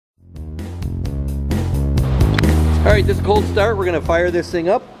Alright, this is a cold start. We're going to fire this thing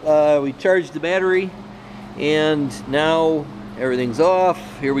up. We charged the battery and now everything's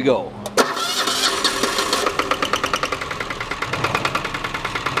off. Here we go.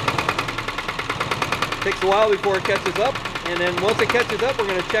 Takes a while before it catches up, and then once it catches up, we're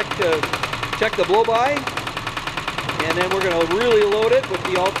going to check the blow by, and then we're going to really load it with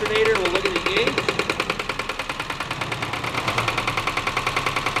the alternator. We'll look at the gauge.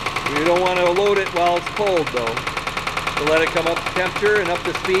 You don't want to load it while it's cold though. So let it come up to temperature and up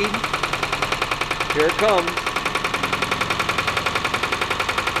to speed. Here it comes.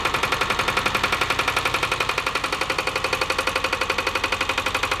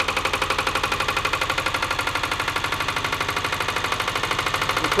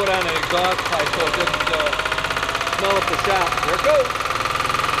 We put on an exhaust pipe so it doesn't smell up the shop. There it goes.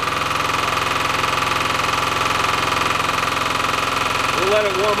 We'll let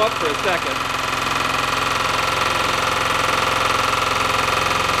it warm up for a second.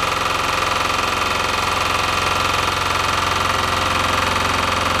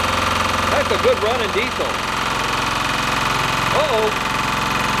 That's a good running diesel. Uh-oh.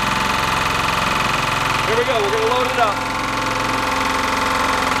 Here we go, we're going to load it up.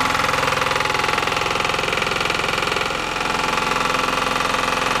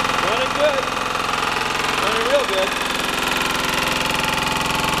 Running good. Running real good.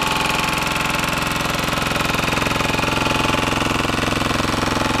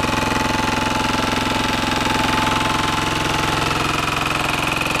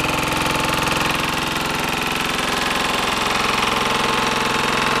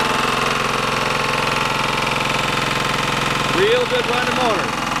 Real good running motor.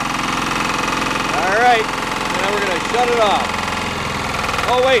 Alright, now we're going to shut it off.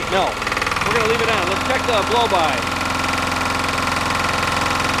 Oh wait, no. We're going to leave it on. Let's check the blow-by.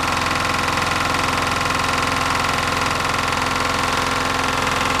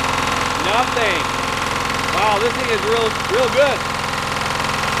 Nothing. Wow, this thing is real good.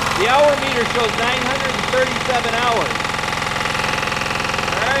 The hour meter shows 937 hours.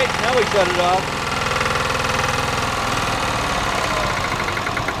 Alright, now we shut it off.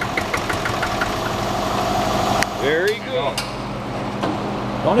 Very good.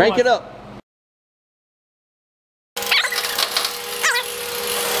 Crank it up.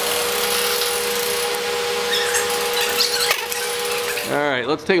 All right,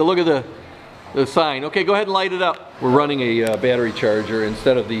 let's take a look at the sign. Okay, go ahead and light it up. We're running a battery charger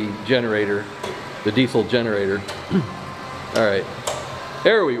instead of the generator, the diesel generator. All right,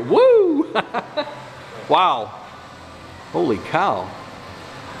 there we go. Woo! Wow. Holy cow.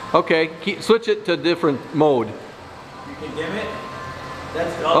 Okay, switch it to a different mode. You can dim it.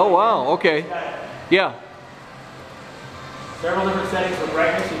 That's oh wow, okay. Yeah. Several different settings for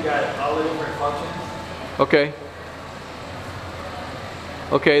brightness. You've got all the different functions. Okay.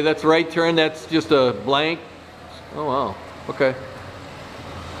 Okay, that's right turn. That's just a blank. Oh wow. Okay.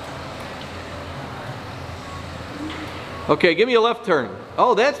 Okay, give me a left turn.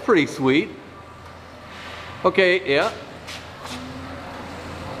 Oh, that's pretty sweet. Okay, yeah.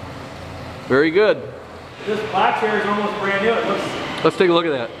 Very good. This black chair is almost brand new. It looks. Let's take a look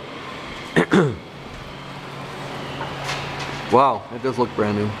at that. Wow, it does look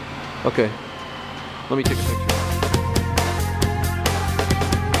brand new. Okay, let me take a picture.